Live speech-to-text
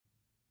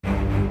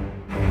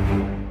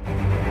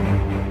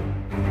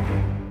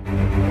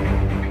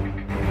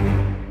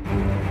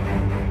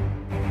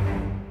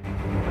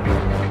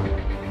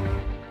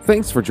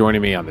Thanks for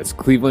joining me on this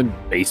Cleveland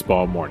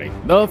baseball morning.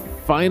 The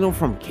final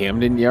from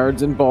Camden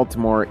Yards in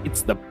Baltimore.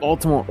 It's the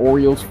Baltimore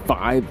Orioles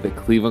 5, the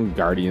Cleveland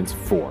Guardians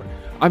 4.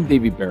 I'm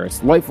Davey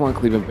Barris, lifelong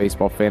Cleveland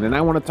baseball fan, and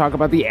I want to talk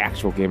about the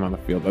actual game on the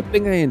field, the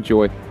thing I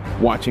enjoy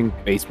watching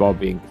baseball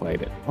being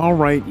played at. All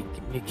right,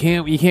 you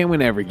can't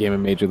win every game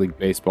in Major League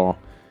Baseball.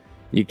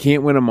 You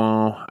can't win them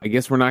all. I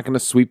guess we're not going to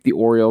sweep the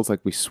Orioles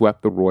like we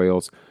swept the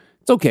Royals.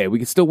 It's okay. We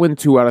can still win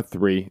 2 out of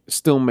 3,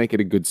 still make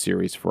it a good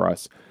series for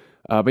us.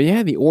 But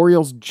yeah, the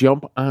Orioles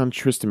jump on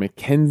Tristan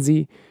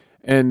McKenzie,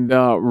 and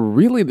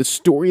really the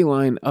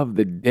storyline of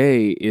the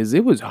day is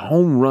it was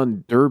home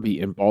run derby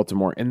in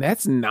Baltimore, and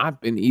that's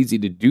not been easy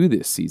to do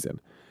this season.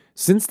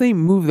 Since they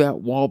moved that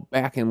wall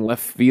back in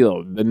left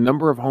field, the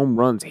number of home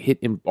runs hit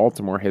in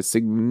Baltimore has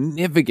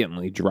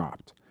significantly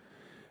dropped.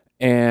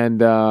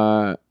 And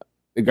the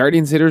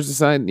Guardians hitters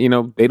decide,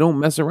 they don't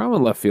mess around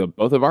with left field.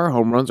 Both of our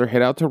home runs are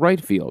hit out to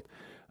right field.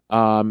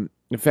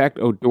 In fact,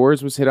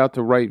 Odor's was hit out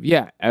to right.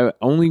 Yeah,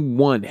 only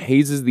one.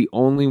 Hayes is the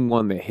only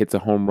one that hits a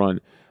home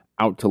run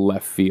out to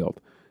left field.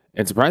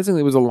 And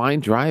surprisingly, it was a line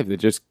drive that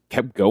just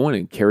kept going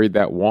and carried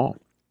that wall.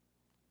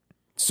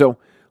 So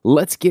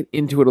let's get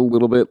into it a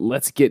little bit.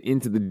 Let's get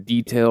into the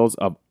details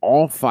of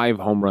all 5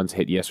 home runs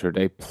hit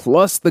yesterday,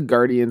 plus the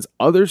Guardians'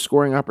 other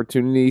scoring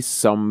opportunities,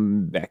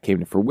 some that came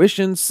to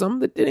fruition, some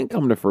that didn't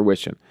come to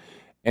fruition.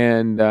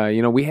 And,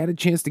 we had a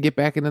chance to get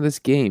back into this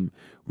game.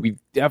 We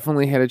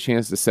definitely had a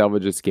chance to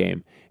salvage this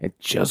game. It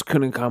just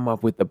couldn't come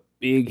up with the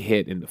big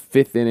hit in the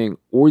 5th inning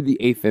or the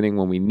 8th inning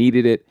when we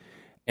needed it.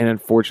 And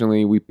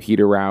unfortunately, we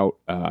peter out,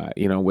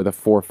 with a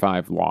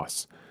 4-5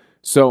 loss.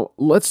 So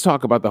let's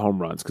talk about the home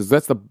runs, because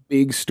that's the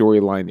big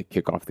storyline to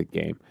kick off the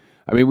game.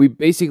 I mean, we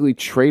basically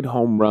trade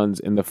home runs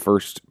in the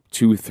first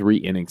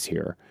 2-3 innings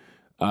here.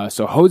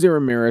 So Jose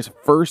Ramirez,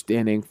 first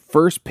inning,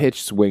 first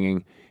pitch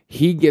swinging,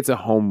 he gets a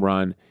home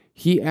run.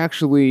 He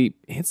actually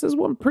hits this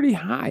one pretty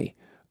high.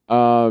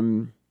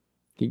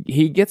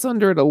 He gets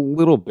under it a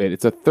little bit.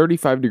 It's a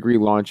 35-degree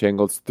launch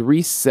angle. It's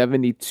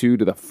 372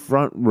 to the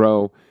front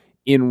row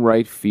in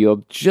right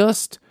field,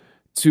 just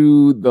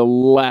to the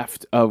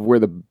left of where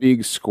the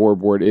big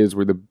scoreboard is,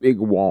 where the big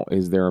wall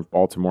is there in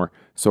Baltimore.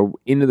 So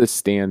into the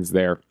stands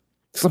there.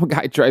 Some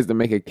guy tries to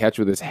make a catch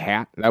with his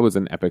hat. That was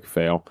an epic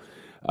fail.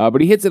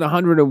 But he hits at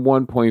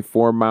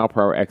 101.4 mile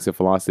per hour exit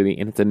velocity,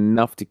 and it's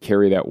enough to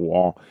carry that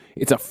wall.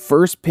 It's a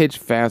first pitch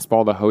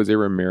fastball to Jose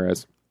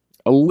Ramirez,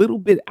 a little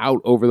bit out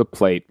over the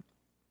plate,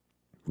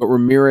 but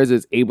Ramirez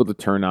is able to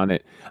turn on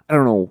it. I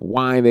don't know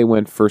why they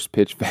went first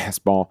pitch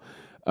fastball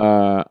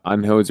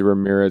on Jose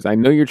Ramirez. I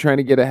know you're trying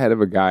to get ahead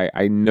of a guy.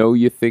 I know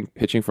you think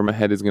pitching from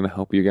ahead is going to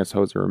help you against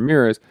Jose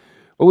Ramirez,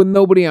 but with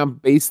nobody on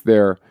base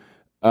there,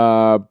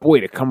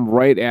 to come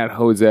right at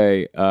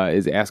Jose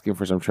is asking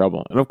for some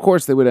trouble. And of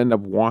course, they would end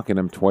up walking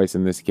him twice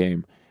in this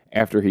game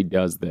after he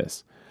does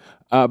this.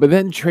 But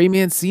then Trey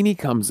Mancini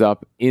comes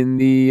up in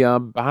the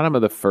bottom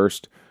of the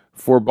first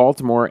for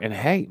Baltimore. And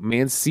hey,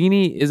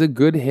 Mancini is a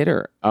good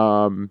hitter.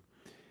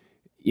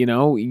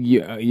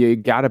 You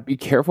got to be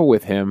careful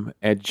with him,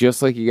 and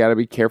just like you got to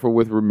be careful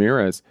with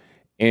Ramirez.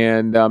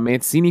 And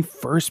Mancini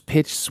first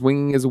pitch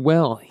swinging as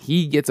well.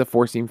 He gets a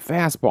four-seam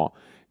fastball.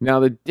 Now,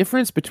 the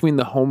difference between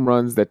the home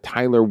runs that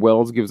Tyler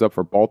Wells gives up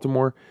for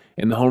Baltimore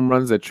and the home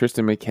runs that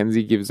Tristan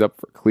McKenzie gives up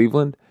for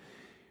Cleveland,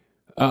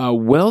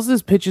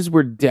 Wells' pitches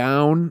were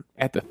down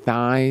at the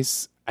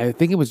thighs. I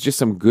think it was just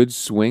some good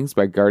swings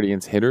by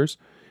Guardians hitters.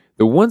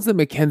 The ones that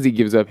McKenzie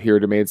gives up here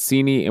to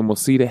Mancini and we'll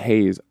see to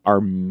Hayes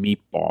are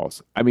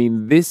meatballs. I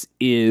mean, this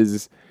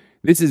is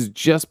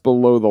just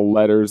below the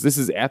letters. This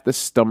is at the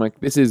stomach.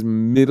 This is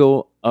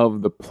middle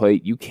of the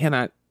plate. You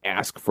cannot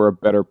ask for a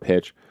better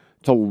pitch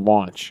to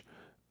launch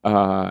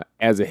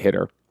as a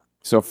hitter.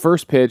 So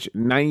first pitch,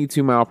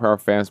 92 mile per hour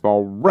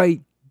fastball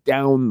right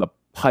down the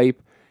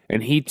pipe,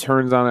 and he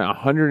turns on it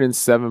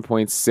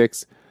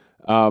 107.6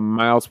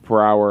 miles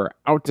per hour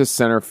out to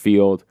center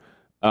field,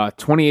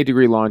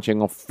 28-degree launch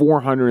angle,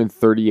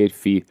 438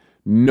 feet.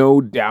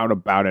 No doubt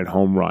about it,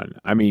 home run.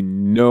 I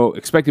mean, no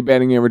expected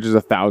batting average is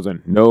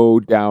 1,000. No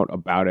doubt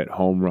about it,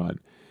 home run.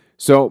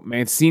 So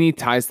Mancini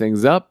ties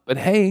things up, but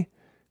hey,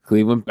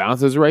 Cleveland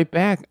bounces right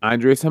back.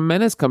 Andres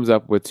Jimenez comes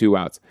up with 2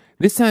 outs.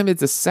 This time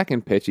it's a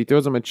second pitch. He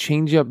throws him a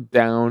changeup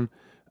down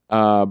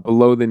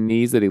below the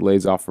knees that he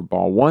lays off for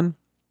ball 1.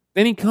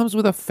 Then he comes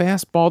with a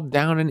fastball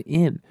down and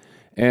in.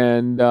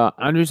 And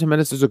Andres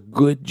Jimenez does a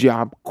good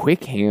job,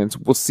 quick hands.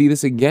 We'll see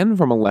this again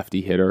from a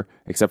lefty hitter,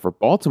 except for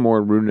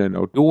Baltimore, Runa and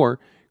Odor.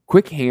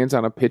 Quick hands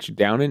on a pitch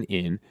down and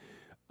in.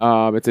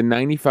 It's a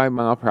 95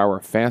 mile per hour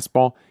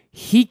fastball.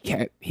 He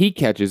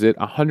catches it,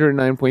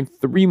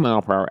 109.3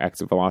 mile per hour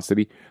exit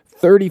velocity,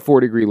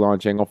 34-degree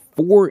launch angle,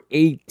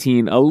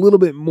 418, a little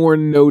bit more,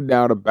 no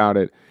doubt about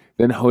it,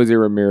 than Jose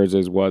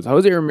Ramirez's was.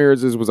 Jose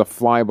Ramirez's was a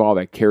fly ball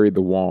that carried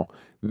the wall.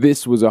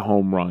 This was a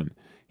home run.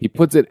 He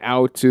puts it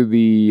out to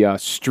the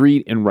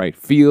street in right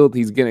field.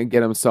 He's going to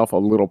get himself a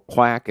little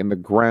plaque in the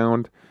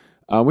ground,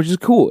 which is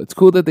cool. It's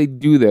cool that they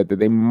do that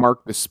they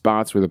mark the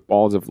spots where the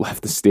balls have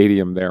left the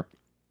stadium there.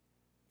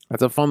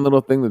 That's a fun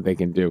little thing that they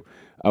can do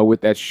with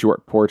that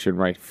short porch in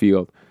right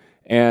field.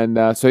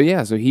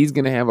 So he's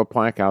going to have a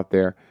plaque out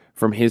there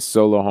from his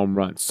solo home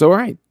run. So, all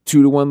right,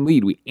 2-1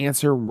 lead. We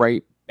answer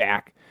right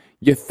back.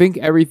 You think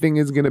everything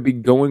is going to be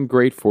going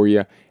great for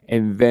you,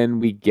 and then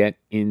we get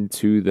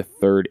into the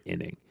third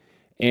inning.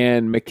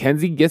 And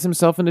McKenzie gets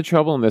himself into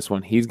trouble in this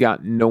one. He's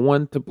got no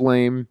one to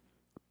blame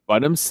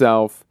but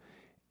himself.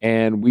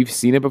 And we've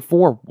seen it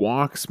before.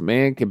 Walks,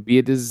 man, can be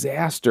a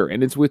disaster.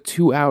 And it's with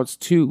 2 outs,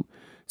 too.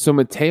 So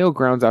Mateo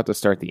grounds out to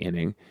start the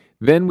inning.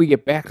 Then we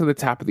get back to the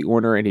top of the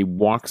order, and he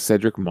walks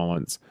Cedric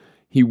Mullins.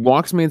 He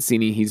walks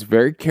Mancini. He's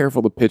very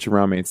careful to pitch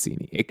around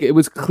Mancini. It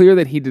was clear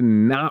that he did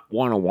not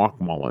want to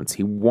walk Mullins.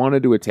 He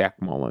wanted to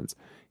attack Mullins.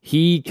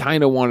 He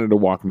kind of wanted to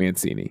walk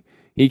Mancini.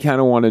 He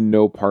kind of wanted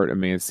no part of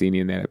Mancini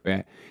in that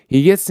at-bat.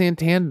 He gets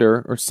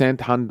Santander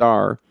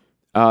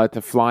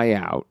to fly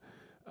out.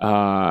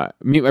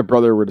 Me and my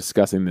brother were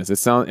discussing this.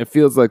 It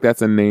feels like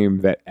that's a name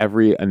that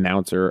every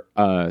announcer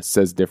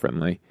says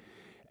differently.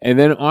 And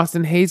then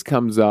Austin Hayes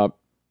comes up.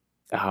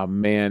 Oh,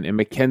 man. And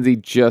McKenzie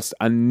just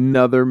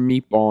another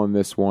meatball in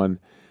this one.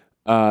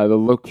 The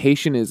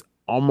location is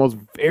almost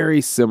very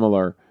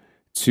similar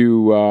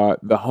to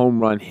the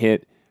home run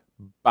hit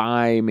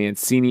by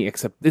Mancini,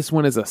 except this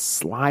one is a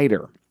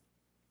slider.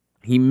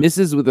 He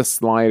misses with a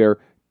slider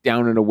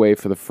down and away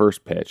for the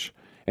first pitch,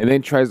 and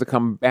then tries to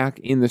come back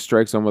in the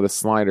strike zone with a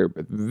slider.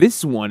 But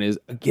this one is,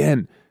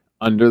 again,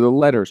 under the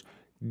letters,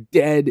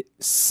 dead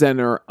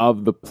center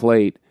of the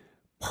plate.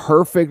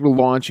 Perfect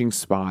launching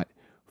spot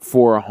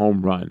for a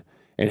home run.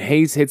 And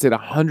Hayes hits it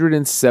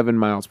 107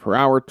 miles per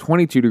hour,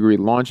 22-degree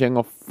launch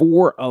angle,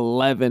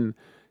 411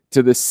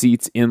 to the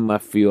seats in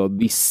left field.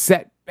 The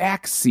set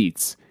back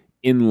seats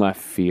in left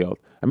field.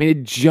 I mean,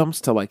 it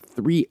jumps to like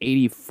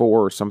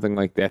 384 or something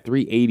like that,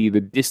 380, the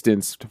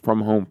distance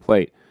from home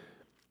plate,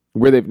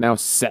 where they've now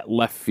set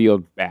left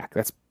field back.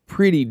 That's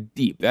pretty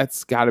deep.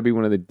 That's got to be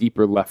one of the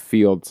deeper left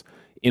fields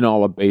in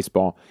all of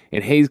baseball.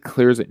 And Hayes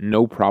clears it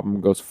no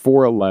problem, goes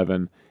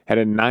 411, had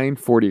a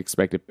 940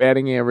 expected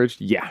batting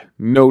average. Yeah,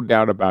 no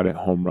doubt about it,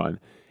 home run.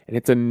 And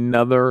it's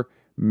another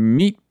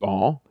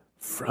meatball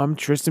from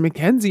Tristan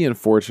McKenzie,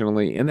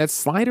 unfortunately. And that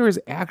slider has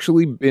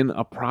actually been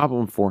a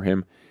problem for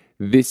him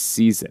this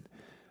season.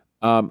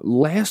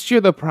 Last year,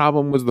 the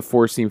problem was the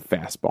four-seam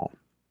fastball.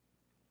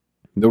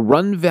 The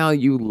run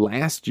value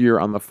last year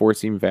on the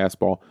four-seam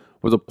fastball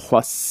was a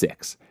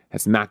 +6.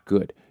 That's not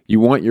good. You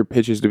want your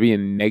pitches to be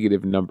in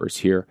negative numbers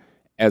here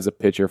as a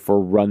pitcher for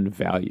run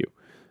value.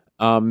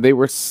 They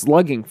were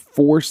slugging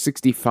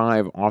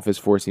 .465 off his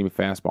four-seam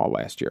fastball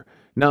last year.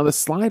 Now, the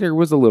slider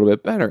was a little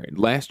bit better.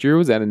 Last year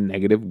was at a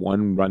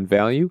 -1 run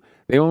value.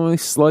 They only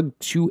slugged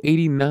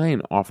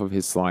 .289 off of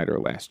his slider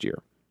last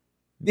year.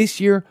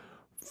 This year,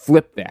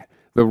 flip that.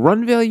 The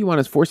run value on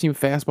his four-seam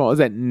fastball is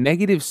at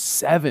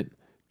 -7,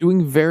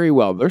 doing very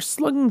well. They're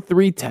slugging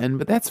 .310,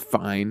 but that's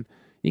fine.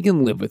 You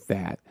can live with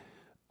that.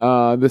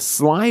 The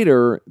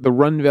slider, the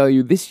run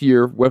value this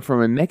year went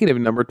from a negative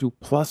number to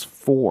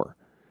 +4.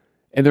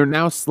 And they're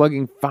now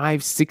slugging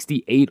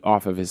 .568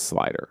 off of his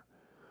slider.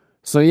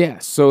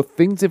 So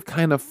things have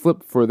kind of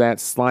flipped for that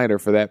slider,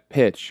 for that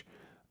pitch.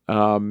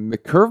 The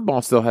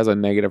curveball still has a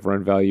negative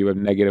run value of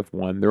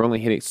 -1. They're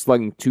only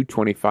slugging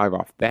 .225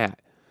 off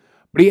that.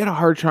 But he had a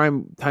hard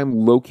time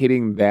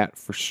locating that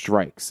for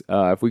strikes.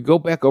 If we go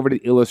back over to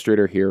the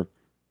illustrator here,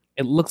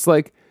 it looks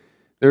like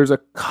there's a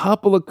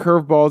couple of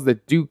curveballs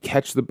that do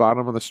catch the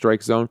bottom of the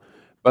strike zone,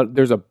 but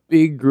there's a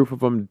big group of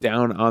them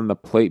down on the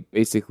plate,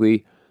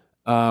 basically.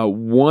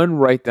 One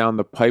right down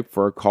the pipe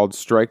for a called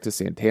strike to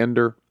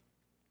Santander.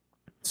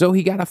 So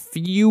he got a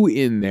few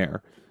in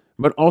there,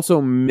 but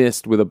also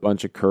missed with a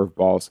bunch of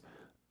curveballs.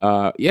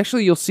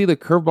 You'll see the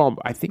curveball,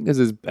 I think, is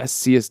his best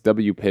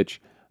CSW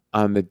pitch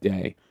on the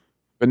day,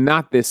 but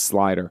not this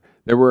slider.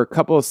 There were a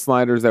couple of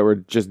sliders that were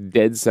just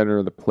dead center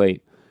of the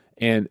plate,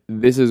 and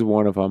this is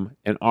one of them,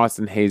 and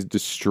Austin Hayes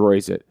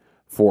destroys it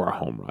for a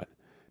home run.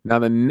 Now,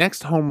 the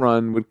next home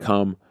run would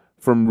come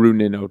from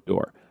Rougned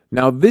Odor.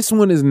 Now, this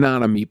one is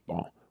not a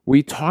meatball.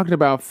 We talked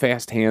about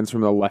fast hands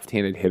from the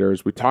left-handed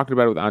hitters. We talked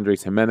about it with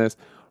Andres Jimenez.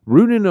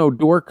 Rougned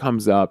Odor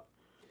comes up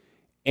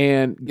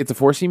and gets a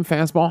four-seam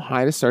fastball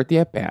high to start the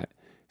at-bat.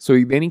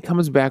 So then he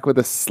comes back with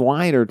a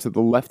slider to the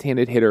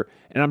left-handed hitter.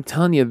 And I'm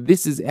telling you,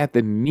 this is at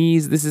the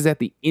knees. This is at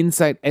the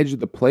inside edge of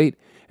the plate.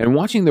 And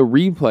watching the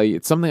replay,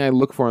 it's something I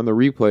look for on the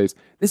replays.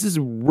 This is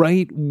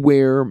right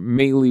where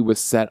Maile was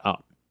set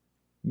up.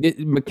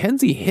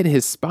 McKenzie hit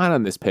his spot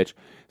on this pitch.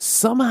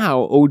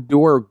 Somehow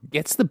Odor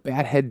gets the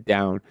bat head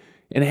down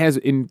and has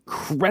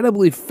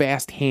incredibly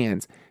fast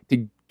hands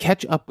to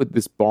catch up with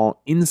this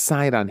ball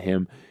inside on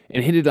him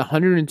and hit it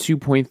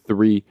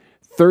 102.3,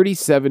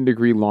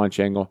 37-degree launch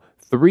angle,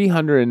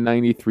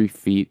 393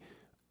 feet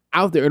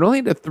out there. It only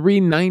had a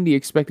 390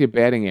 expected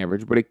batting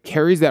average, but it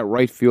carries that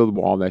right field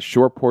wall, that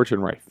short porch in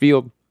right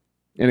field,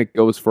 and it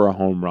goes for a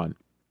home run.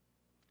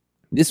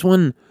 This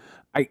one,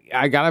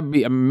 I gotta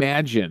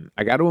imagine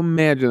that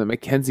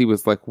McKenzie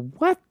was like,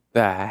 what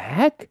the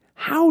heck?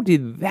 How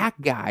did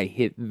that guy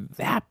hit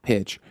that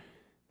pitch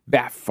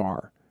that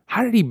far?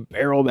 How did he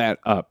barrel that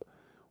up?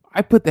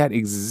 I put that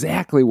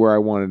exactly where I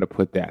wanted to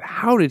put that.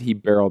 How did he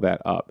barrel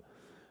that up?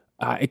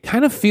 It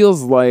kind of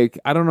feels like,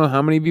 I don't know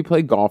how many of you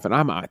play golf, and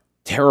I'm a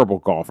terrible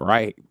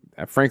golfer.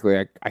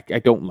 Frankly, I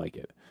don't like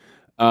it.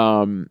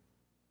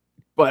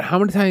 But how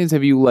many times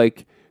have you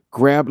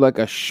grabbed like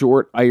a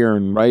short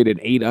iron, right, an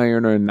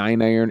 8-iron or a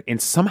 9-iron,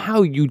 and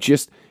somehow you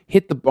just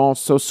hit the ball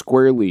so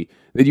squarely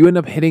that you end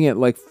up hitting it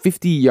like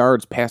 50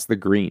 yards past the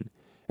green,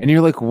 and you're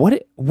like,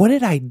 what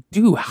did I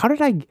do? How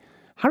did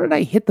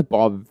I hit the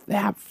ball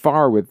that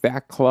far with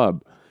that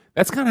club?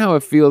 That's kind of how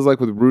it feels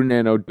like with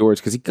Rougned Odors,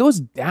 because he goes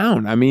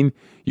down. I mean,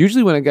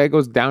 usually when a guy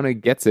goes down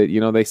and gets it,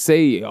 they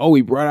say, oh,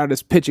 he brought out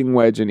his pitching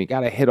wedge and he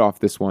got a hit off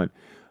this one.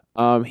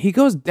 He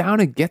goes down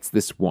and gets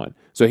this one.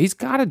 So he's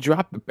got to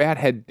drop the bat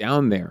head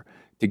down there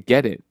to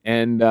get it.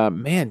 And,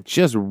 man,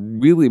 just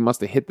really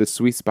must have hit the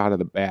sweet spot of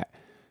the bat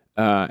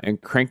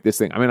and cranked this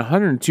thing. I mean,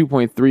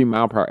 102.3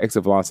 mile per hour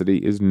exit velocity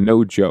is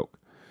no joke.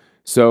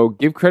 So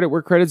give credit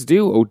where credit's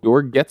due.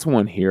 Odor gets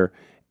one here.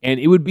 And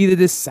it would be the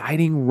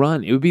deciding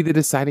run. It would be the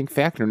deciding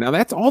factor. Now,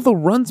 that's all the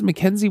runs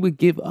McKenzie would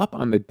give up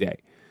on the day.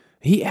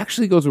 He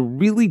actually goes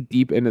really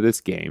deep into this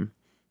game.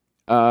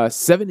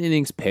 7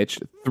 innings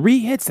pitched, 3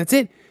 hits. That's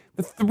it.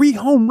 The 3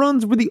 home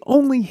runs were the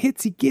only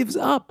hits he gives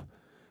up.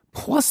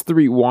 Plus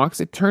 3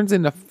 walks. It turns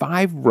into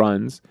 5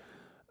 runs.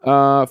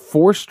 4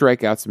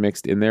 strikeouts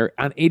mixed in there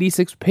on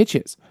 86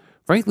 pitches.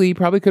 Frankly, he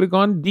probably could have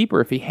gone deeper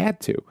if he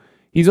had to.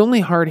 He's only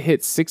hard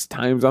hit 6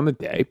 times on the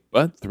day,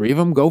 but 3 of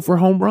them go for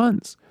home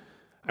runs.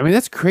 I mean,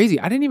 that's crazy.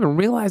 I didn't even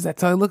realize that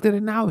until I looked at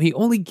it now. He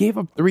only gave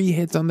up 3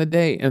 hits on the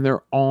day, and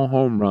they're all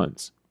home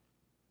runs.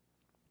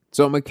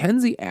 So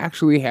McKenzie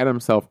actually had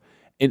himself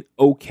an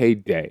okay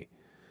day.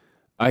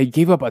 He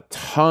gave up a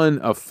ton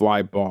of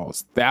fly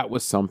balls. That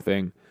was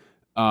something.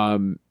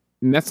 And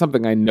that's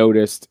something I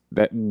noticed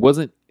that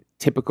wasn't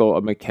typical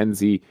of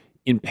McKenzie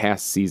in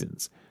past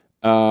seasons.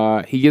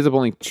 He gives up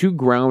only 2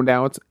 ground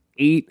outs,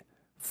 8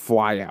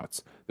 fly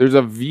outs. There's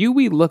a view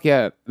we can look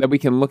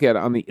at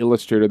on the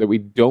Illustrator that we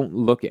don't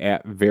look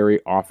at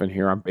very often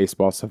here on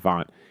Baseball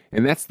Savant,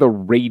 and that's the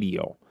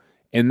radial.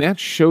 And that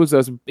shows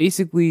us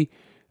basically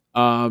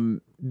the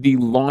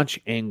launch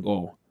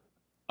angle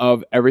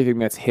of everything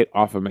that's hit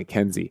off of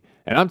McKenzie.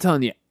 And I'm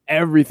telling you,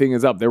 everything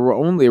is up. There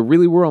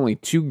really were only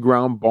 2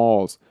 ground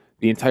balls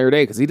the entire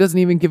day, because he doesn't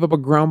even give up a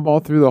ground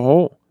ball through the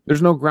hole.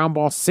 There's no ground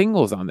ball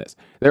singles on this.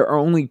 There are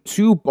only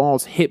 2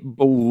 balls hit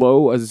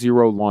below a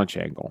 0 launch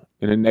angle,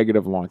 in a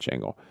negative launch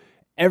angle.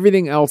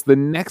 Everything else, the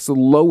next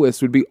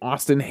lowest would be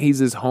Austin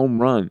Hayes'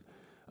 home run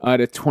at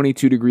a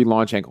 22-degree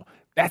launch angle.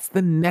 That's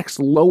the next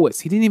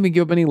lowest. He didn't even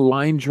give up any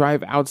line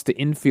drive outs to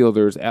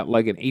infielders at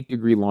like an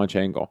 8-degree launch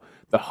angle.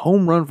 The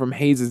home run from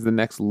Hayes is the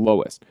next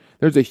lowest.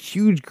 There's a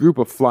huge group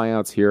of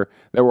flyouts here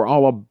that were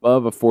all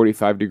above a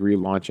 45-degree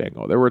launch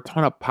angle. There were a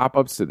ton of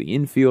pop-ups to the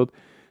infield.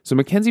 So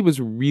McKenzie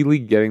was really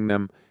getting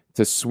them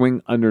to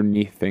swing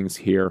underneath things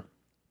here.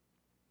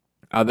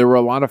 There were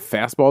a lot of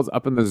fastballs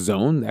up in the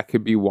zone. That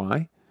could be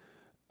why.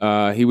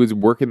 He was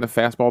working the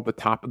fastball at the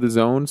top of the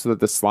zone so that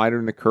the slider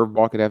and the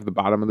curveball could have the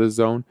bottom of the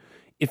zone.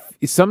 If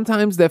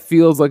sometimes that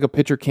feels like a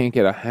pitcher can't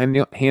get a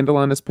handle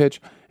on his pitch,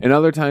 and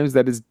other times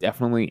that is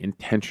definitely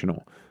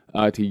intentional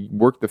to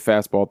work the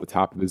fastball at the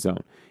top of the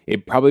zone.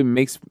 It probably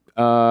makes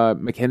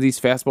McKenzie's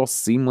fastball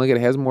seem like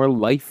it has more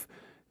life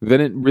than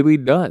it really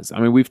does. I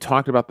mean, we've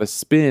talked about the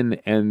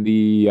spin and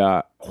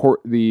the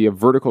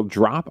vertical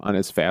drop on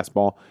his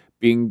fastball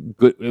being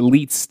good,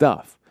 elite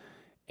stuff.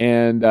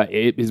 And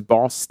his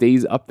ball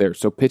stays up there.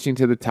 So pitching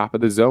to the top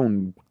of the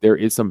zone, there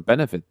is some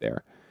benefit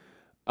there.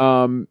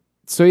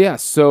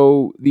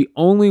 So the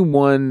only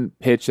one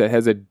pitch that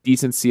has a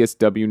decent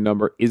CSW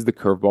number is the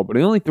curveball, but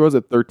he only throws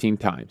it 13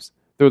 times.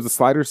 Throws the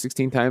slider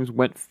 16 times,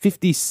 went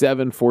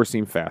 57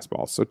 four-seam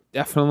fastballs. So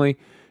definitely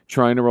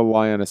trying to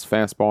rely on his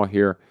fastball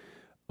here.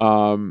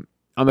 On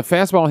the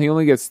fastball, he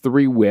only gets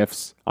 3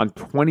 whiffs on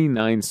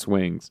 29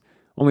 swings.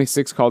 Only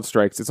 6 called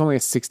strikes. It's only a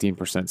 16%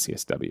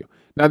 CSW.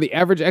 Now, the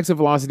average exit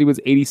velocity was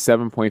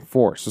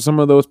 87.4. So some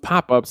of those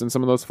pop-ups and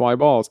some of those fly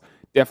balls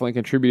definitely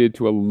contributed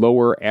to a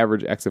lower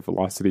average exit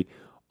velocity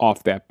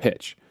off that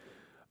pitch.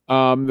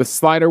 The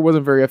slider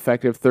wasn't very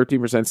effective, 13%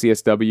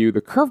 CSW.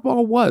 The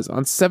curveball was.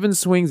 On 7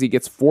 swings, he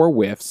gets 4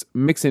 whiffs,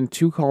 mix in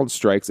 2 called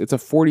strikes. It's a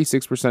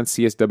 46%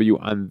 CSW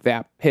on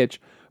that pitch,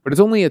 but it's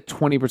only a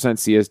 20%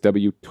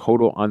 CSW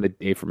total on the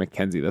day for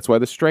McKenzie. That's why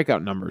the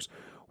strikeout numbers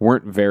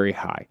weren't very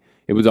high.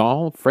 It was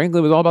all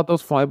about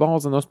those fly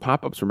balls and those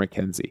pop-ups for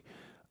McKenzie,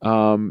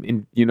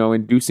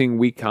 inducing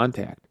weak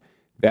contact.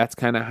 That's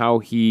kind of how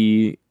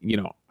he,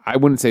 I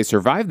wouldn't say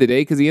survived the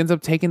day because he ends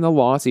up taking the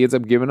loss. He ends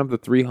up giving up the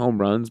 3 home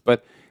runs,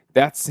 but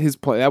that's his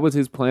plan. That was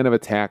his plan of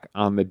attack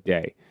on the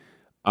day.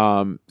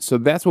 So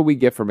that's what we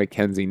get from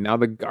McKenzie. Now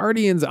the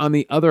Guardians, on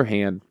the other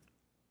hand,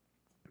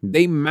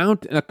 they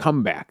mount a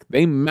comeback.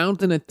 They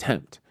mount an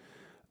attempt.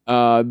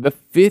 The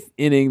 5th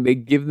inning, they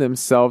give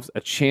themselves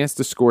a chance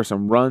to score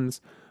some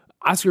runs.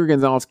 Oscar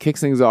Gonzalez kicks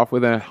things off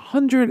with a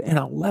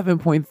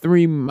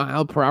 111.3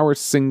 mile per hour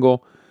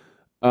single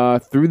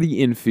through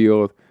the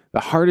infield. The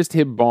hardest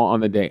hit ball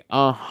on the day,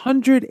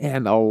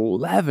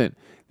 111.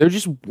 There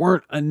just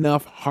weren't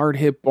enough hard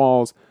hit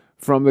balls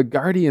from the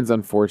Guardians,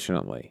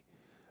 unfortunately.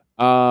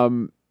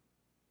 None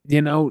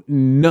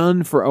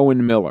for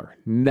Owen Miller.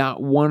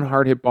 Not one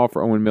hard hit ball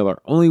for Owen Miller.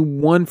 Only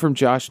one from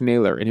Josh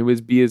Naylor, and it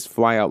was his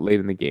flyout late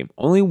in the game.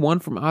 Only one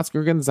from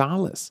Oscar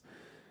Gonzalez.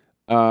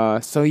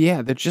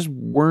 There just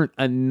weren't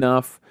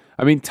enough.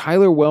 I mean,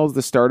 Tyler Wells,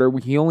 the starter,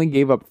 he only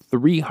gave up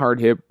 3 hard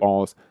hit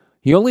balls.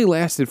 He only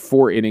lasted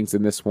 4 innings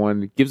in this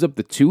one. Gives up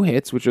the 2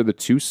 hits, which are the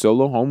 2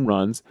 solo home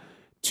runs,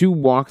 2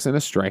 walks and a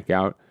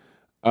strikeout.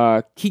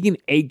 Keegan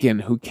Aiken,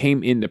 who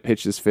came in to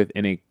pitch this 5th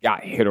inning,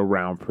 got hit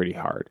around pretty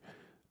hard.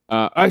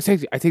 I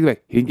take it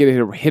back. He didn't get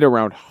hit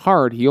around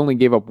hard. He only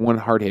gave up 1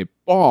 hard hit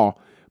ball,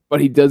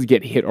 but he does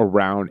get hit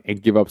around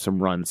and give up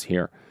some runs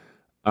here.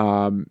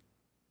 So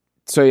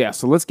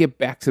let's get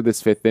back to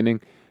this 5th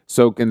inning.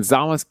 So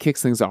Gonzalez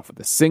kicks things off with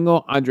a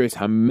single. Andres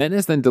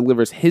Jimenez then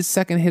delivers his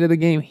second hit of the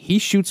game. He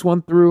shoots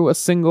one through a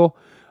single.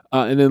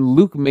 And then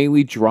Luke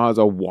Maile draws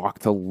a walk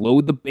to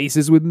load the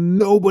bases with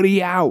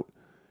nobody out.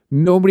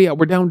 Nobody out.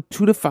 We're down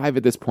 2-5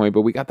 at this point,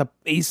 but we got the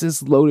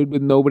bases loaded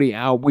with nobody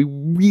out. We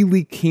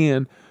really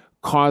can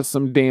cause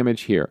some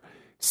damage here.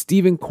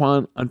 Steven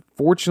Kwan,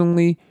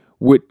 unfortunately,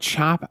 would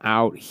chop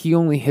out. He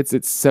only hits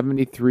at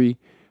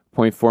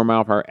 73.4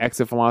 mile per hour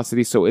exit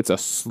velocity, so it's a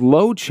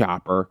slow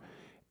chopper.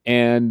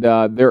 And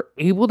they're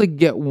able to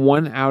get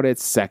 1 out at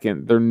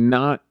second. They're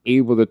not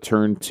able to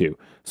turn 2.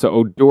 So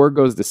Odor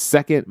goes to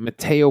second.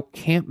 Mateo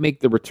can't make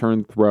the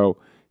return throw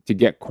to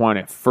get Kwan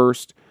at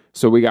first.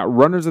 So we got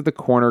runners at the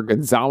corner.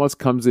 Gonzalez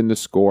comes in to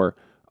score.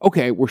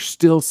 Okay, we're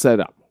still set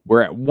up.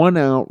 We're at 1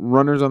 out,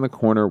 runners on the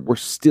corner. We're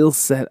still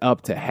set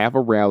up to have a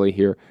rally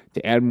here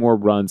to add more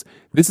runs.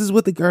 This is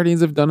what the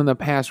Guardians have done in the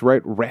past,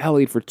 right?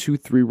 Rallied for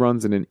 2-3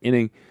 runs in an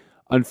inning.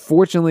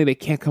 Unfortunately, they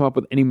can't come up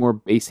with any more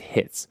base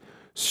hits.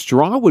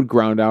 Straw would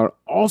ground out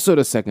also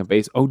to second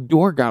base.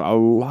 Odor got a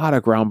lot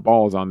of ground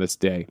balls on this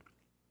day.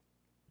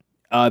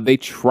 They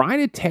try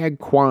to tag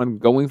Kwan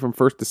going from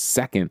first to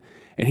second,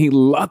 and he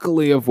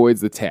luckily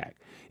avoids the tag.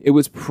 It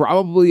was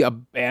probably a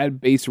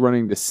bad base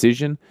running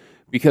decision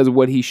because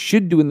what he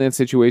should do in that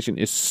situation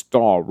is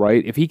stall,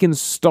 right? If he can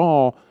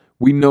stall,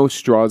 we know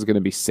Straw is going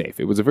to be safe.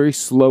 It was a very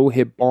slow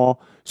hit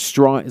ball.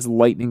 Straw is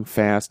lightning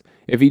fast.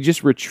 If he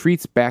just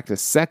retreats back to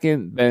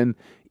second, then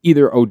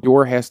either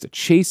Odor has to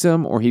chase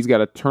him or he's got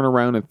to turn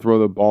around and throw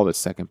the ball to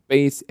second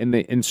base,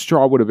 and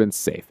Straw would have been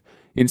safe.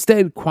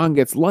 Instead, Kwan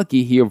gets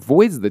lucky. He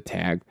avoids the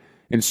tag,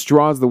 and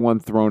Straw's the one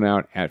thrown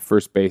out at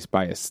first base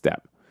by a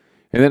step.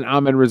 And then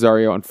Ahmed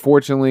Rosario,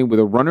 unfortunately, with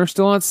a runner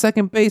still on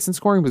second base in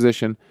scoring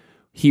position,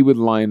 he would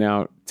line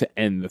out to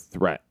end the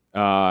threat.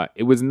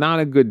 It was not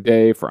a good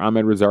day for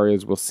Ahmed Rosario,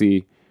 as we'll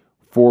see,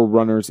 4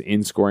 runners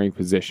in scoring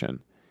position.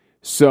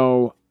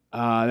 So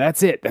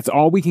that's it. That's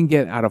all we can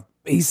get out of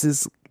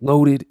bases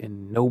loaded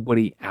and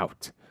nobody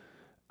out.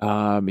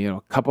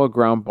 A couple of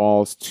ground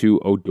balls to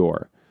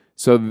Odor.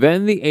 So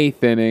then the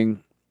 8th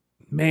inning,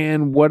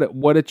 man, what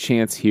a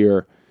chance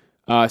here.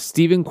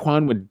 Steven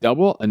Kwan would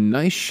double, a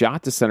nice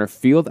shot to center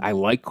field. I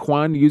like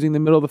Kwan using the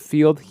middle of the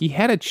field. He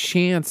had a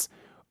chance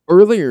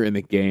earlier in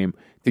the game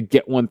to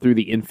get one through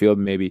the infield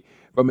maybe,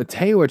 but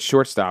Mateo at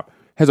shortstop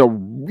has a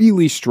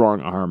really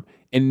strong arm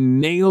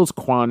and nails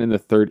Kwan in the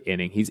 3rd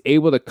inning. He's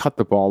able to cut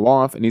the ball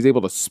off, and he's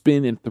able to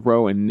spin and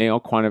throw and nail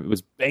Kwan. It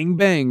was bang,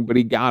 bang, but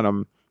he got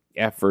him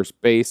at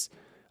first base.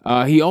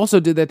 He also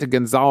did that to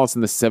Gonzalez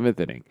in the 7th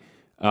inning.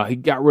 He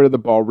got rid of the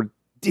ball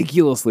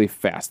ridiculously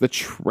fast. The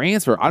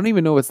transfer, I don't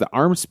even know if it's the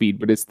arm speed,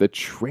 but it's the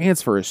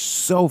transfer is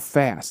so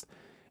fast.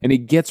 And he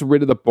gets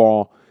rid of the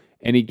ball,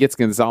 and he gets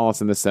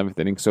Gonzalez in the 7th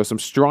inning. So some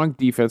strong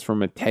defense from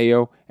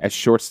Mateo at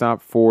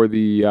shortstop for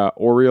the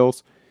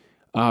Orioles.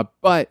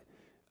 But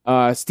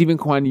Steven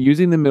Kwan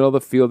using the middle of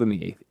the field in the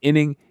 8th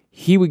inning,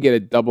 he would get a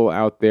double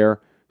out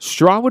there.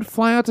 Straw would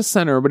fly out to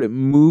center, but it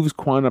moves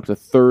Kwan up to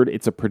 3rd.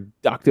 It's a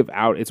productive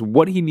out. It's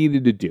what he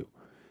needed to do.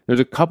 There's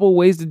a couple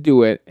ways to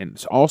do it,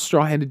 and all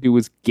Straw had to do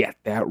was get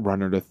that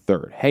runner to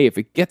 3rd. Hey, if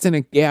it gets in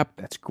a gap,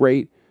 that's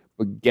great,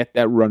 but get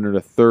that runner to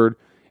 3rd.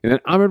 And then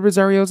Ahmed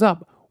Rosario's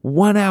up.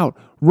 1 out,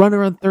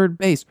 runner on 3rd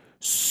base.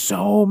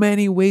 So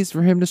many ways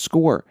for him to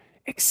score,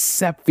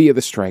 except via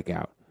the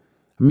strikeout.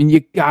 I mean, you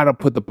got to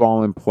put the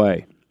ball in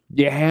play.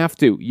 You have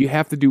to. You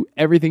have to do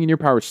everything in your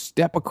power.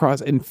 Step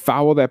across and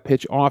foul that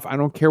pitch off. I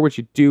don't care what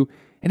you do.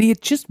 And he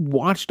had just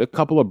watched a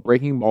couple of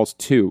breaking balls,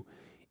 too,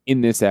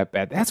 in this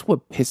at-bat. That's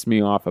what pissed me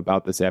off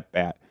about this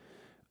at-bat.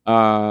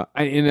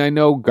 And I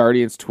know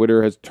Guardians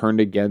Twitter has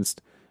turned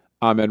against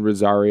Ahmed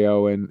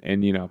Rosario, and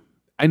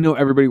I know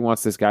everybody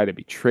wants this guy to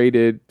be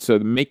traded, so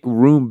to make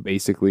room,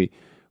 basically,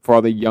 for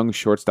all the young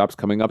shortstops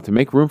coming up, to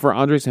make room for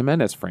Andres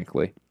Jimenez,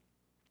 frankly.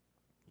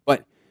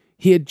 But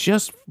he had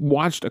just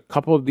watched a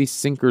couple of these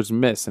sinkers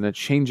miss and a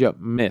changeup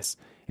miss,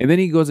 and then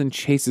he goes and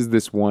chases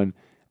this one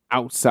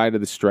outside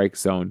of the strike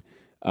zone.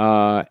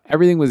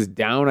 Everything was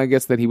down, I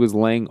guess, that he was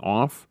laying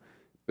off,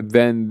 but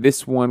then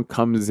this one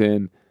comes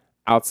in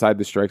outside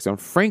the strike zone.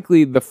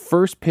 Frankly, the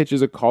first pitch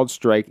is a called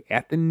strike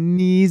at the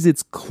knees.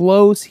 It's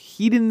close.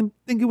 He didn't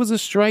think it was a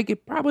strike.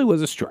 It probably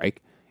was a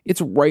strike.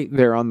 It's right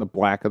there on the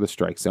black of the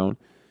strike zone.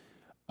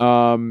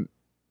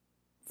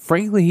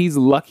 Frankly, he's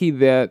lucky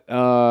that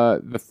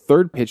the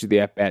third pitch of the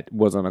at-bat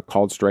wasn't a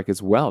called strike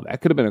as well.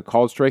 That could have been a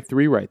called strike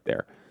 3 right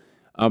there.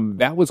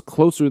 That was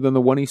closer than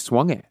the one he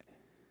swung at.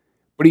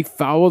 But he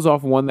fouls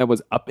off one that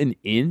was up and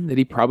in that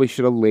he probably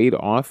should have laid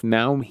off.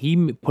 Now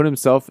he put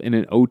himself in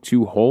an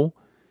 0-2 hole.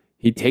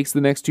 He takes the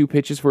next 2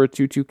 pitches for a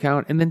 2-2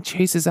 count and then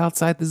chases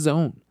outside the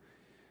zone.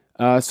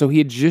 So he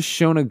had just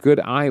shown a good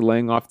eye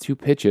laying off 2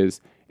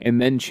 pitches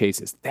and then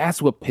chases.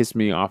 That's what pissed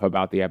me off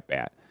about the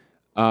at-bat.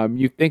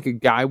 You think a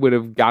guy would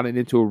have gotten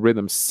into a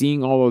rhythm,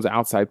 seeing all those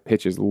outside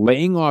pitches,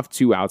 laying off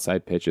 2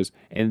 outside pitches,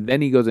 and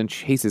then he goes and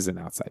chases an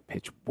outside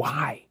pitch.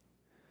 Why?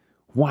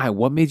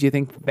 What made you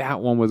think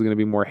that one was going to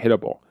be more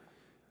hittable?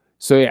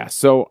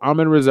 So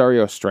Ahmed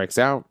Rosario strikes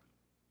out.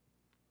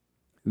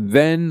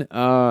 Then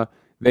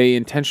they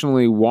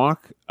intentionally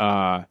walk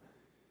Jose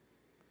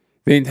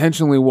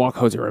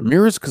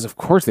Ramirez, because of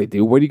course they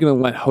do. What are you going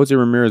to let Jose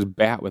Ramirez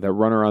bat with a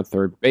runner on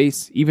third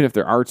base? Even if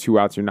there are 2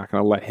 outs, you're not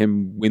going to let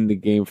him win the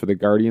game for the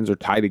Guardians or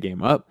tie the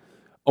game up.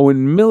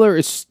 Owen Miller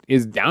is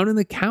down in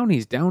the count.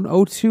 He's down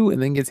 0-2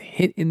 and then gets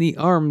hit in the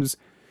arms.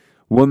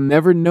 We'll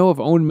never know if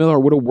Owen Miller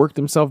would have worked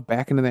himself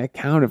back into that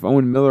count, if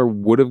Owen Miller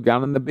would have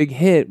gotten the big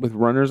hit with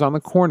runners on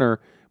the corner,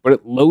 but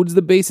it loads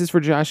the bases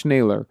for Josh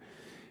Naylor.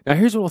 Now,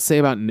 here's what I'll say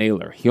about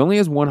Naylor. He only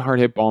has 1 hard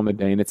hit ball in the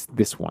day, and it's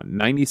this one,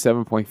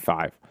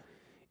 97.5.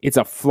 It's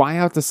a fly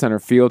out to center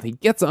field. He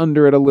gets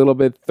under it a little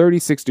bit,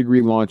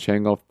 36-degree launch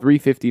angle,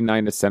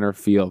 359 to center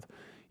field.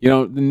 You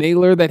know, the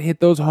Naylor that hit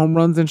those home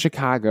runs in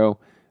Chicago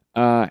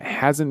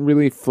hasn't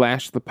really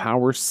flashed the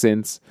power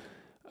since.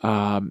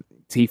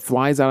 He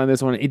flies out on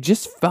this one. It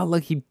just felt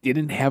like he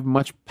didn't have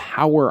much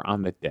power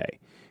on the day.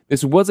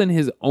 This wasn't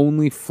his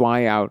only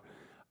fly out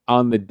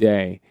on the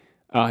day.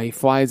 He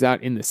flies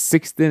out in the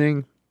 6th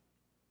inning.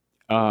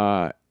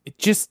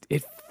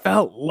 It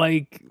felt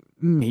like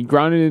he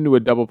grounded into a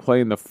double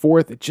play in the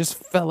 4th. It just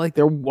felt like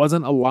there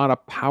wasn't a lot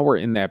of power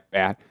in that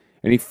bat.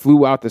 And he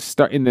flew out to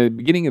start in the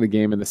beginning of the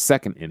game in the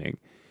 2nd inning.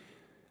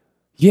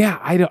 Yeah,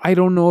 I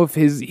don't know if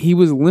he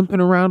was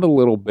limping around a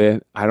little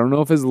bit. I don't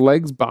know if his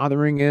leg's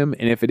bothering him.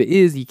 And if it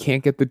is, he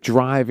can't get the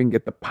drive and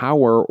get the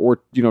power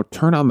or,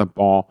 turn on the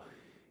ball.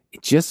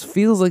 It just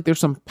feels like there's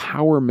some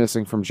power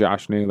missing from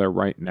Josh Naylor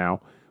right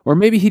now. Or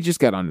maybe he just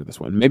got under this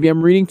one. Maybe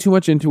I'm reading too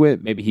much into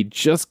it. Maybe he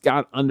just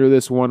got under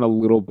this one a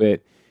little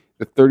bit.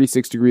 The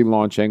 36-degree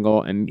launch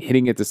angle and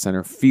hitting it to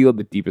center field,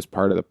 the deepest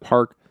part of the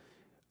park.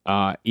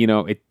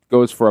 It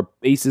goes for a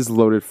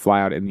bases-loaded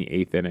flyout in the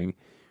 8th inning.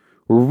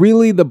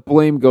 Really, the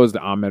blame goes to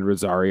Ahmed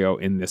Rosario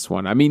in this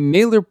one. I mean,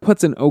 Naylor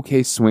puts an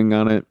okay swing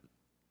on it.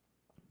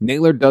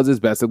 Naylor does his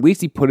best. At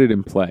least he put it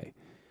in play.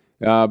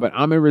 But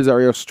Ahmed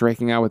Rosario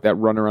striking out with that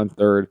runner on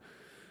third.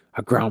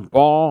 A ground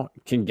ball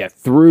can get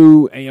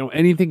through.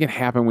 Anything can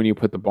happen when you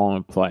put the ball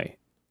in play.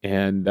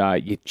 And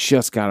you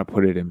just got to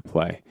put it in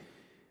play.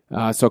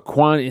 So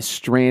Kwan is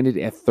stranded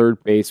at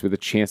third base with a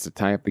chance to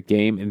tie up the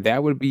game, and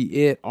that would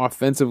be it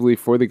offensively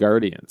for the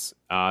Guardians.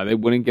 They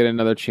wouldn't get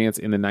another chance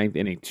in the 9th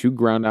inning. 2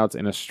 groundouts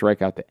and a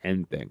strikeout to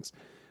end things.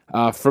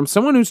 From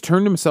someone who's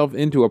turned himself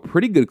into a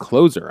pretty good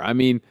closer. I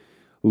mean,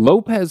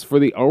 Lopez for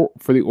the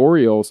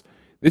Orioles,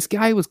 this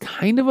guy was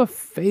kind of a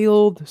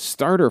failed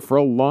starter for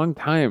a long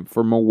time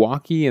for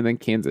Milwaukee and then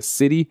Kansas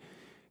City.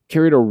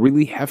 Carried a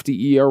really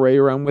hefty ERA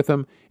around with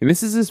him, and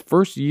this is his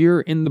first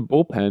year in the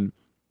bullpen.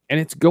 And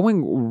it's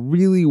going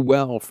really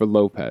well for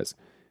Lopez.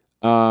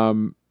 We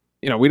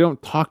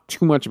don't talk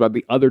too much about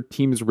the other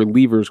team's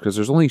relievers because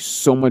there's only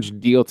so much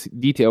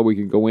detail we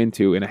can go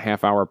into in a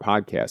half-hour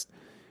podcast.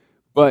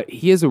 But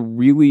he has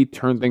really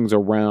turned things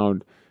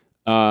around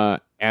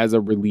as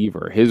a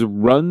reliever. His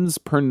runs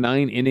per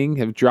 9 inning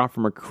have dropped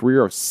from a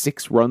career of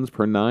 6 runs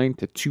per 9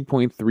 to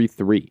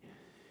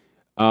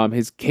 2.33.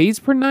 His Ks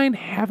per 9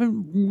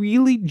 haven't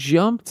really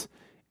jumped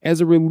as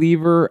a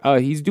reliever.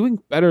 He's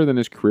doing better than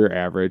his career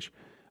average.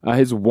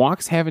 His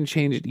walks haven't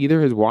changed either.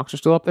 His walks are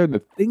still up there.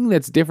 The thing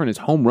that's different is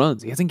home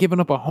runs. He hasn't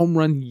given up a home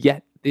run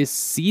yet this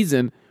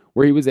season,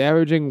 where he was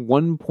averaging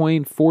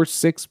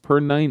 1.46 per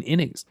 9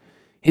 innings.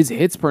 His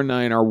hits per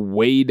 9 are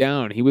way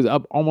down. He was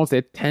up almost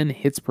at 10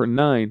 hits per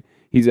 9.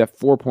 He's at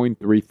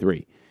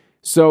 4.33.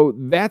 So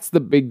that's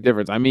the big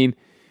difference. I mean,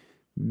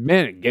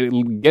 man,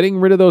 getting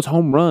rid of those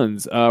home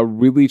runs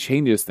really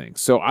changes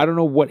things. So I don't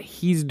know what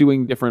he's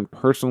doing different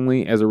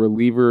personally as a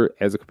reliever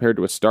as compared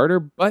to a starter,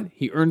 but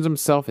he earns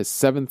himself his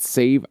 7th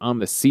save on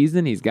the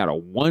season. He's got a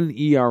 1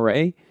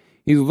 ERA.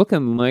 He's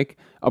looking like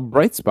a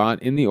bright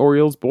spot in the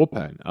Orioles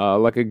bullpen,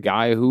 like a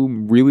guy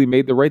who really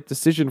made the right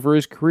decision for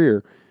his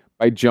career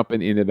by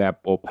jumping into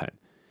that bullpen.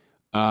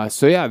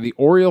 The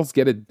Orioles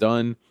get it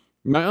done.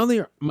 My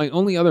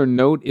only other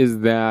note is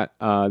that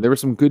there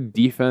was some good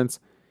defense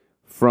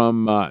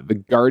from the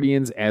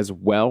Guardians as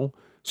well.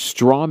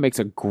 Straw makes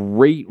a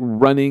great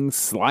running,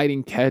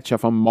 sliding catch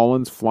off a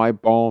Mullins fly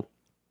ball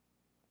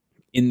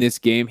in this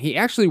game. He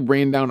actually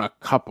ran down a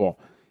couple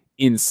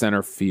in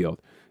center field.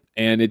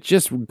 And it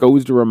just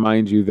goes to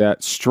remind you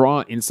that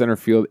Straw in center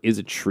field is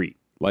a treat.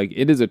 Like,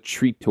 it is a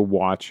treat to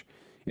watch.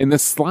 And the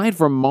slide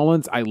from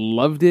Mullins, I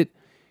loved it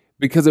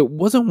because it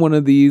wasn't one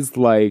of these,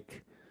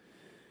 like,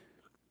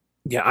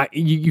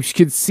 you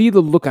could see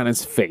the look on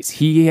his face.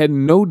 He had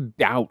no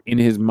doubt in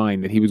his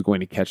mind that he was going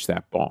to catch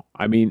that ball.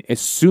 I mean, as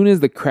soon as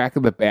the crack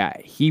of the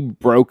bat, he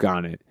broke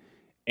on it.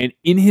 And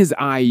in his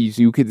eyes,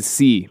 you could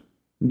see,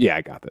 yeah,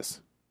 I got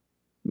this.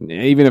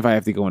 Even if I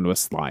have to go into a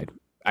slide,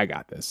 I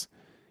got this.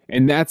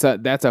 And that's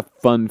a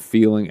fun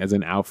feeling as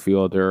an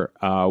outfielder.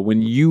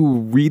 When you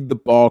read the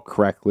ball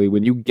correctly,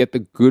 when you get the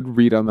good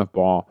read on the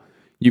ball,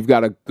 you've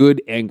got a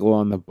good angle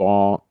on the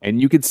ball,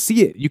 and you could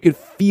see it. You could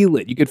feel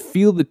it. You could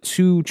feel the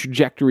two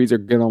trajectories are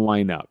going to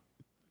line up.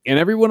 And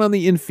everyone on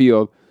the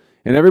infield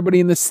and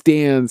everybody in the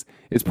stands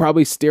is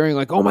probably staring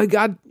like, oh my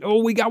God,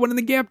 oh, we got one in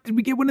the gap. Did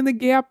we get one in the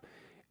gap?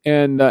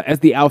 And as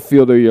the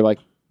outfielder, you're like,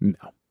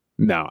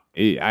 no,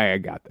 I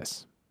got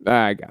this.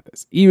 I got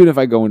this. Even if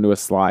I go into a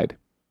slide,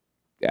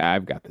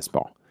 I've got this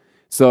ball.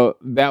 So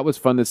that was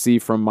fun to see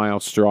from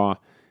Miles Straw.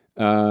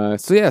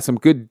 Some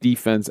good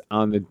defense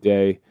on the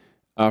day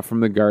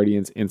from the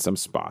Guardians in some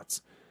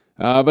spots.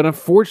 But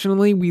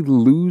unfortunately, we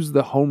lose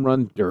the home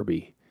run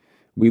derby.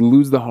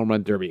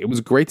 It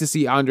was great to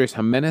see Andres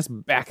Jimenez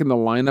back in the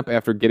lineup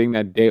after getting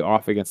that day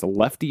off against a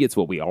lefty. It's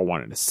what we all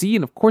wanted to see.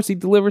 And of course, he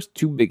delivers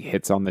 2 big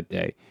hits on the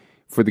day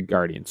for the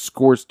Guardians.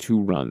 Scores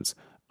 2 runs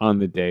on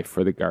the day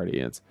for the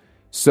Guardians.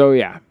 So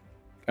yeah,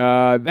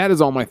 that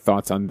is all my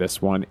thoughts on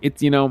this one.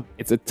 It's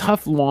a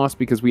tough loss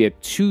because we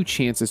had 2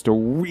 chances to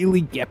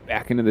really get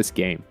back into this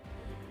game.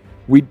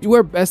 We do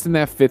our best in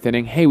that 5th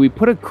inning. Hey, we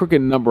put a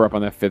crooked number up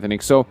on that 5th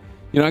inning. So,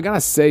 I gotta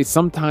say,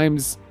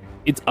 sometimes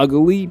it's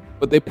ugly,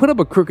 but they put up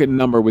a crooked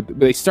number.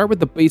 They start with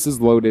the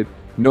bases loaded,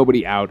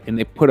 nobody out, and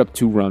they put up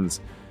 2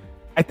 runs.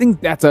 I think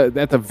that's a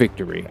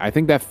victory. I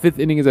think that 5th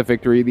inning is a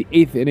victory. The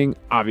 8th inning,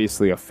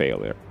 obviously a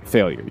failure.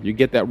 You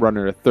get that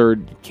runner to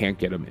third, you can't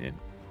get him in.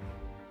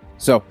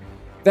 So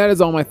that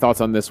is all my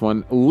thoughts on this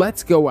one.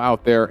 Let's go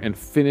out there and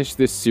finish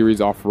this series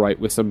off right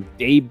with some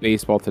day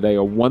baseball today.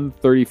 A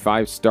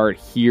 1:35 start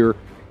here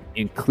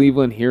in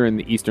Cleveland, here in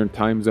the Eastern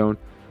time zone.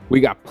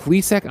 We got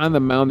Plesac on the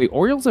mound. The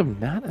Orioles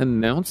have not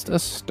announced a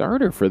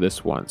starter for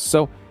this one,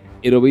 so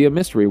it'll be a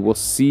mystery. We'll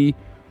see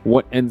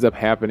what ends up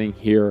happening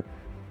here.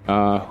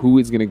 Who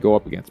is going to go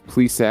up against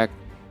Plesac?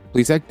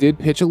 Plesac did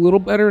pitch a little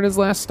better in his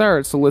last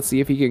start, so let's see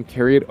if he can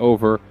carry it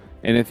over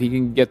and if he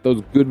can get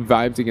those good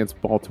vibes against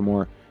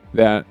Baltimore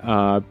that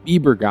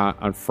Bieber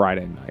got on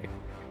Friday night.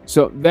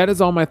 So that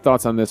is all my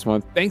thoughts on this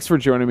one. Thanks for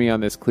joining me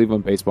on this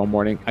Cleveland Baseball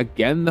Morning.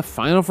 Again, the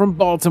final from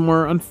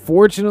Baltimore.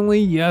 Unfortunately,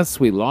 yes,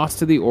 we lost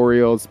to the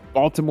Orioles.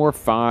 Baltimore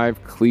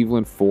 5,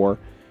 Cleveland 4.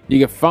 You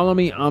can follow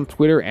me on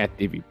Twitter at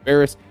Davey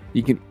Barris.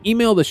 You can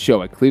email the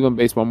show at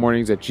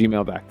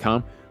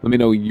clevelandbaseballmornings@gmail.com. Let me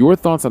know your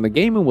thoughts on the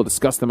game, and we'll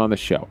discuss them on the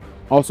show.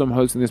 Also, I'm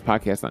hosting this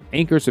podcast on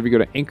Anchor, so if you go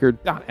to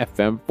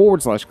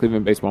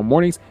anchor.fm/Cleveland Baseball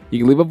Mornings, you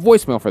can leave a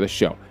voicemail for the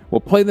show.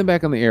 We'll play them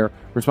back on the air,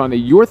 respond to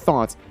your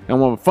thoughts, and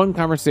we'll have a fun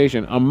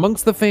conversation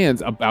amongst the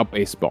fans about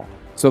baseball.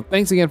 So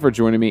thanks again for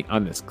joining me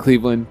on this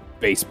Cleveland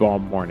Baseball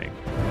Morning.